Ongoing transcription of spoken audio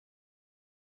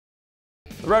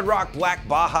The RedRock Black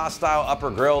Baja Style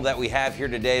Upper Grille that we have here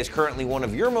today is currently one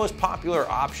of your most popular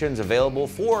options available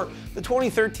for the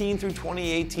 2013 through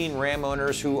 2018 Ram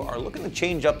owners who are looking to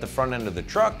change up the front end of the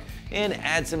truck and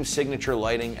add some signature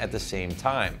lighting at the same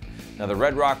time. Now the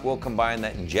RedRock will combine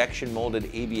that injection molded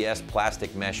ABS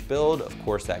plastic mesh build, of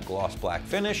course that gloss black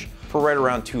finish, for right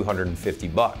around 250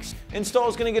 bucks. Install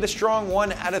is going to get a strong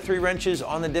 1 out of 3 wrenches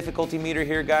on the difficulty meter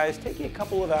here, guys. Take you a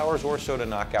couple of hours or so to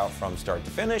knock out from start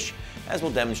to finish, as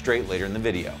we'll demonstrate later in the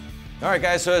video. Alright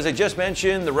guys, so as I just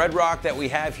mentioned, the RedRock that we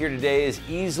have here today is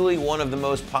easily one of the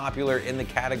most popular in the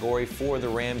category for the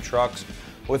Ram trucks,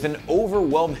 with an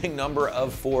overwhelming number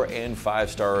of 4 and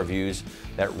 5-star reviews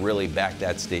that really back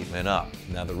that statement up.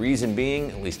 Now the reason being,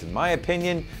 at least in my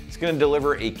opinion, it's going to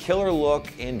deliver a killer look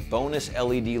and bonus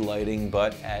LED lighting,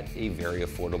 but at a very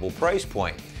affordable price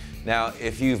point. Now,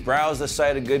 if you've browsed the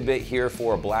site a good bit here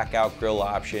for a blackout grille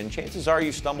option, chances are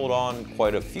you've stumbled on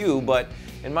quite a few, but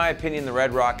in my opinion, the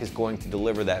RedRock is going to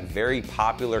deliver that very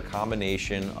popular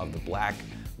combination of the black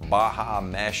Baja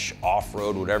mesh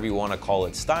off-road, whatever you want to call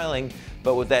it, styling,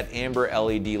 but with that amber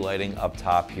LED lighting up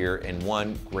top here in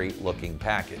one great looking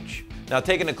package. Now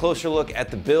taking a closer look at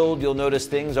the build, you'll notice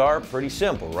things are pretty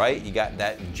simple, right? You got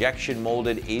that injection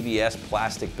molded ABS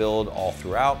plastic build all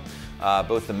throughout,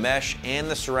 both the mesh and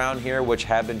the surround here, which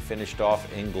have been finished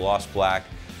off in gloss black.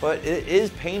 But it is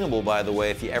paintable, by the way,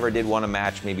 if you ever did want to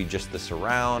match maybe just the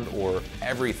surround or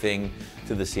everything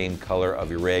to the same color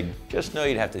of your rig. Just know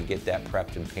you'd have to get that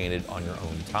prepped and painted on your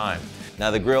own time.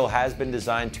 Now the grille has been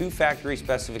designed to factory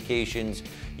specifications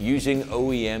using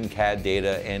OEM CAD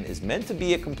data and is meant to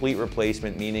be a complete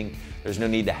replacement, meaning there's no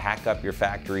need to hack up your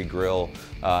factory grille.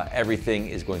 Everything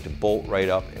is going to bolt right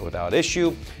up without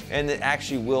issue, and it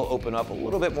actually will open up a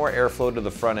little bit more airflow to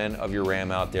the front end of your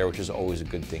Ram out there, which is always a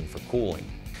good thing for cooling.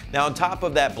 Now on top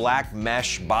of that black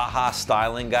mesh Baja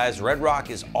styling, guys, RedRock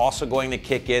is also going to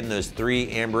kick in those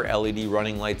 3 amber LED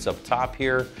running lights up top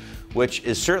here, which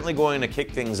is certainly going to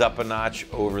kick things up a notch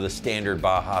over the standard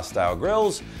Baja style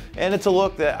grills. And it's a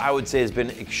look that I would say has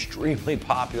been extremely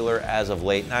popular as of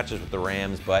late, not just with the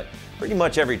Rams, but pretty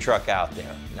much every truck out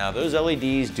there. Now those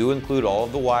LEDs do include all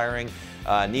of the wiring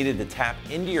needed to tap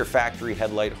into your factory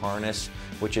headlight harness,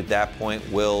 which at that point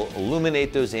will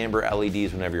illuminate those amber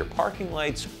LEDs whenever your parking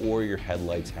lights or your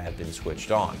headlights have been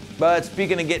switched on. But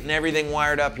speaking of getting everything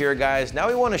wired up here, guys, now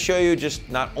we want to show you just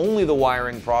not only the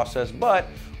wiring process, but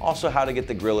also how to get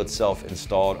the grille itself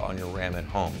installed on your Ram at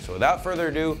home. So without further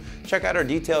ado, check out our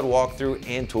detailed walkthrough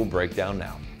and tool breakdown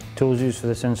now. Tools used for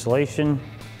this installation: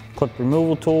 clip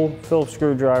removal tool, Phillips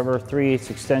screwdriver,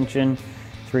 3/8 extension,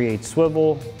 3/8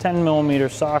 swivel, 10mm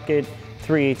socket,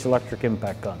 3/8 electric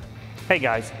impact gun. Hey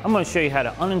guys, I'm going to show you how to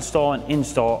uninstall and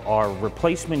install our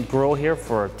replacement grille here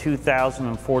for a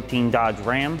 2014 Dodge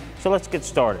Ram. So let's get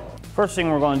started. First thing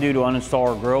we're going to do to uninstall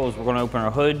our grille is we're going to open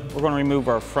our hood. We're going to remove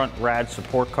our front rad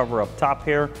support cover up top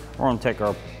here. We're going to take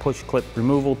our push clip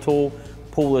removal tool,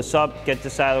 pull this up, get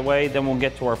this out of the way, then we'll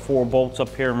get to our 4 bolts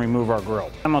up here and remove our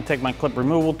grille. I'm going to take my clip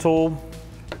removal tool.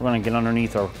 We're going to get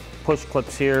underneath our push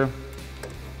clips here,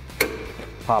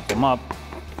 pop them up.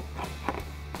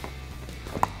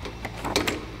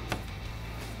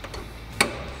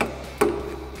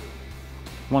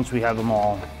 Once we have them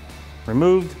all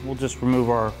removed, we'll just remove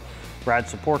our rad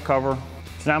support cover.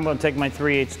 So now I'm going to take my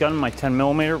 3/8 gun, my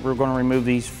 10mm. We're going to remove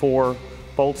these 4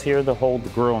 bolts here that hold the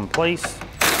grille in place.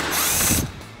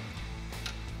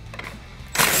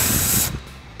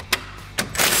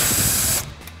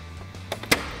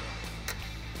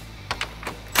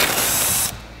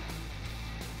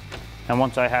 And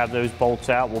once I have those bolts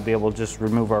out, we'll be able to just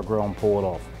remove our grille and pull it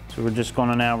off. So we're just going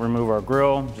to now remove our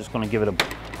grille, just going to give it a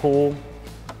pull.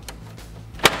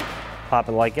 Pop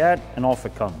it like that, and off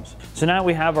it comes. So now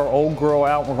we have our old grille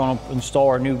out. We're going to install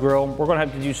our new grille. We're going to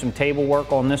have to do some table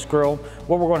work on this grille.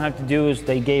 What we're going to have to do is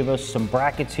they gave us some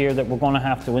brackets here that we're going to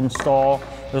have to install.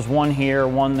 There's one here,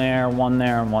 one there, one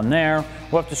there, and one there.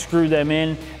 We'll have to screw them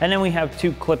in, and then we have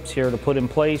 2 clips here to put in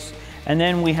place. And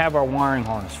then we have our wiring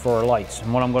harness for our lights.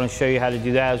 And what I'm going to show you how to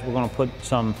do that is we're going to put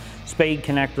some spade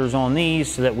connectors on these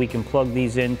so that we can plug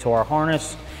these into our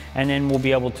harness, and then we'll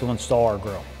be able to install our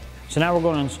grille. So now we're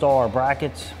going to install our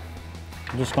brackets.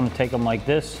 I'm just going to take them like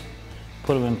this,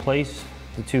 put them in place.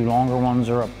 The 2 longer ones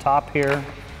are up top here,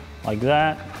 like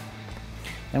that.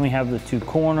 Then we have the 2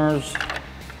 corners.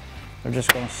 They're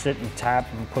just going to sit and tap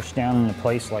and push down into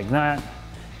place like that.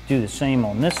 Do the same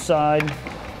on this side.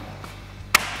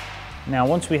 Now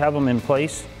once we have them in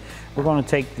place, we're going to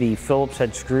take the Phillips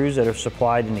head screws that are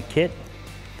supplied in the kit,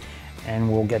 and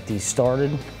we'll get these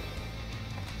started.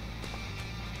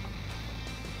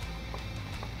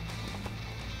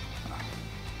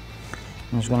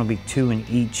 There's going to be 2 in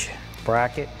each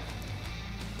bracket.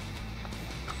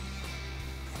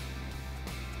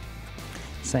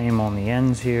 Same on the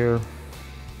ends here.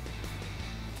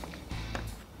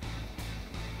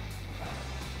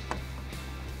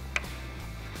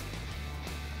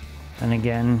 And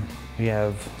again, we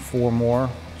have 4 more,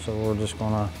 so we're just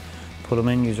going to put them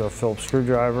in, use our Phillips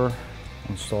screwdriver,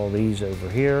 install these over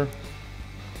here.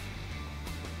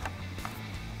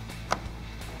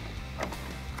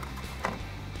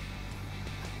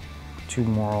 Two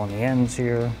more on the ends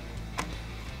here.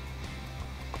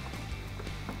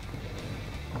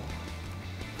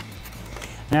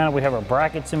 Now that we have our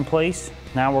brackets in place,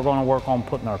 now we're going to work on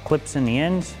putting our clips in the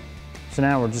ends. So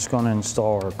now we're just going to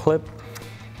install our clip,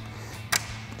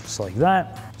 just like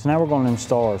that. So now we're going to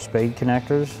install our spade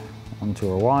connectors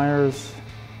onto our wires,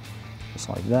 just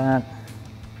like that.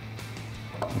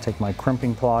 I'll take my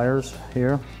crimping pliers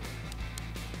here.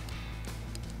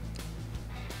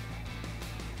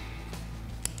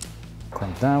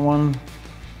 Crimp that one.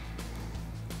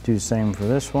 Do the same for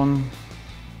this one.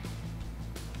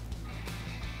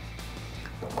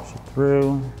 Push it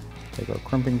through, take our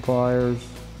crimping pliers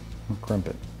and crimp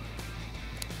it.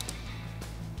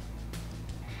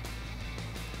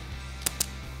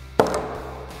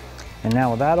 And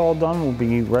now with that all done, we'll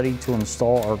be ready to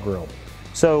install our grill.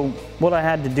 So what I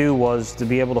had to do was, to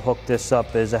be able to hook this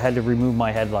up, is I had to remove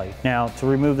my headlight. Now to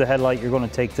remove the headlight, you're going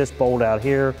to take this bolt out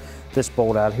here, this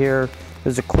bolt out here.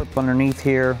 There's a clip underneath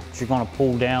here that you're going to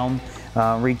pull down,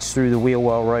 reach through the wheel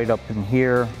well right up in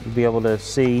here. You'll be able to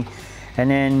see. And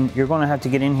then you're going to have to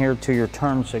get in here to your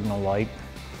turn signal light.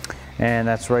 And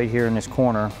that's right here in this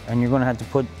corner. And you're going to have to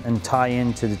put and tie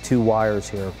into the 2 wires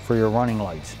here for your running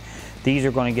lights. These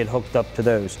are going to get hooked up to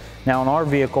those. Now in our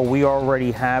vehicle, we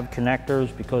already have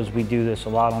connectors because we do this a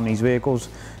lot on these vehicles.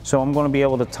 So I'm going to be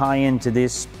able to tie into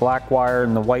this black wire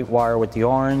and the white wire with the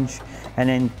orange, and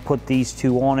then put these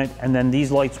 2 on it. And then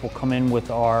these lights will come in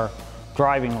with our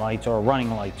driving lights or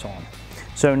running lights on.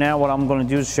 So now what I'm going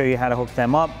to do is show you how to hook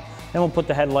them up. Then we'll put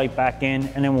the headlight back in,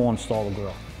 and then we'll install the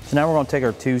grill. So now we're going to take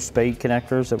our 2 spade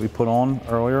connectors that we put on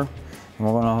earlier, and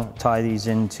we're going to tie these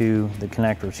into the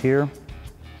connectors here.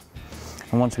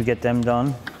 And once we get them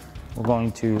done, we're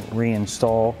going to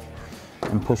reinstall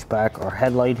and push back our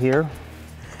headlight here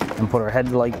and put our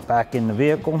headlight back in the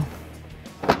vehicle.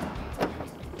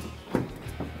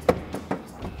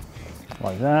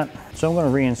 Like that. So I'm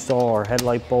going to reinstall our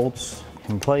headlight bolts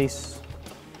in place.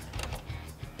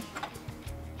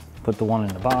 Put the one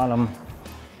in the bottom.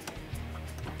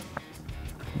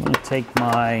 I'm going to take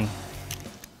my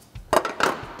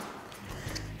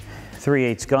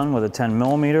 3/8 gun with a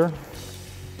 10mm.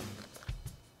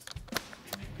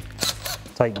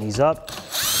 Tighten these up,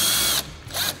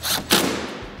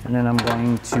 and then I'm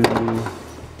going to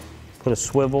put a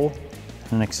swivel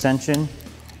and an extension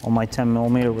on my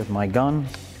 10mm with my gun.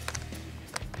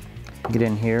 Get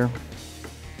in here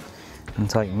and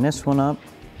tighten this one up.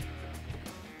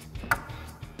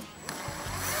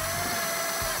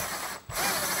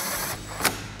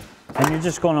 And you're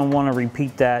just going to want to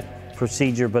repeat that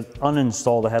procedure, but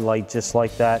uninstall the headlight just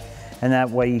like that. And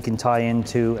that way you can tie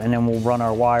into, and then we'll run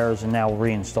our wires, and now we'll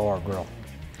reinstall our grill.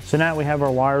 So now we have our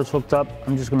wires hooked up.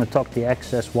 I'm just going to tuck the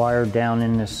excess wire down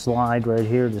in this slide right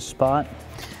here, this spot.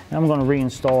 And I'm going to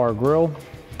reinstall our grill.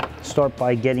 Start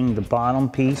by getting the bottom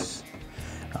piece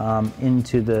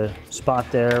into the spot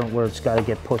there where it's got to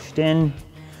get pushed in.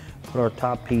 Put our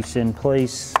top piece in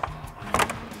place.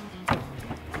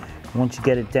 Once you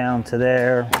get it down to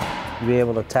there, you'll be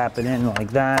able to tap it in like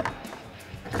that.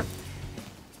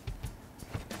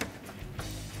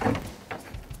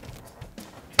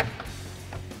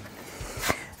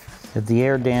 If the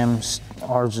air dams,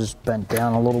 ours is bent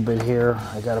down a little bit here.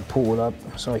 I got to pull it up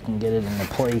so I can get it into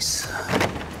place.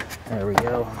 There we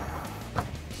go.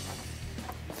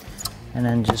 And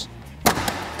then just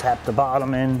tap the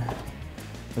bottom in.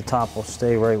 The top will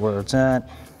stay right where it's at.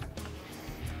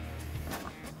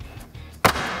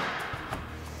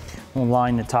 We'll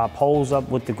line the top holes up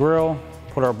with the grill,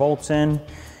 put our bolts in,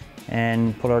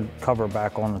 and put our cover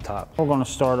back on the top. We're going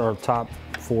to start our top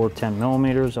 4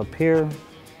 10mm up here.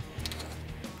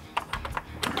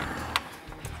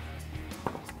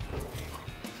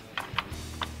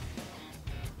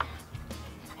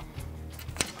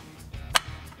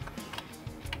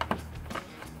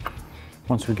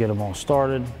 Once we get them all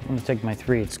started, I'm going to take my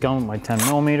 3/8 gun with my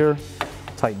 10mm,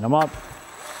 tighten them up.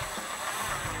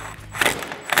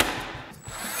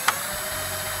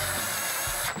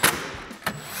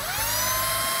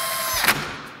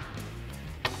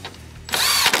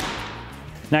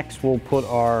 Next, we'll put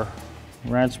our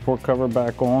rad support cover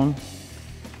back on.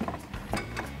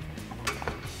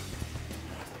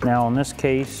 Now in this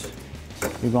case,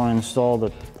 you're going to install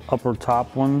the upper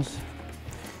top ones,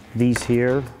 these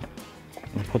here,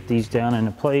 and put these down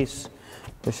into place.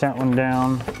 Push that one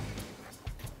down.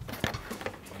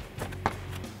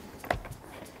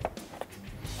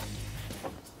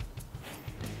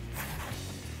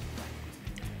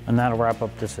 And that'll wrap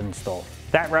up this install.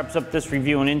 That wraps up this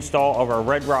review and install of our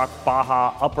RedRock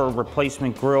Baja Upper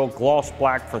Replacement Grille Gloss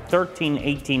Black for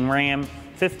 1318 Ram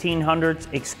 1500s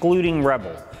excluding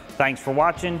Rebel. Thanks for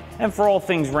watching, and for all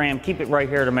things Ram, keep it right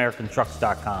here at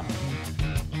AmericanTrucks.com.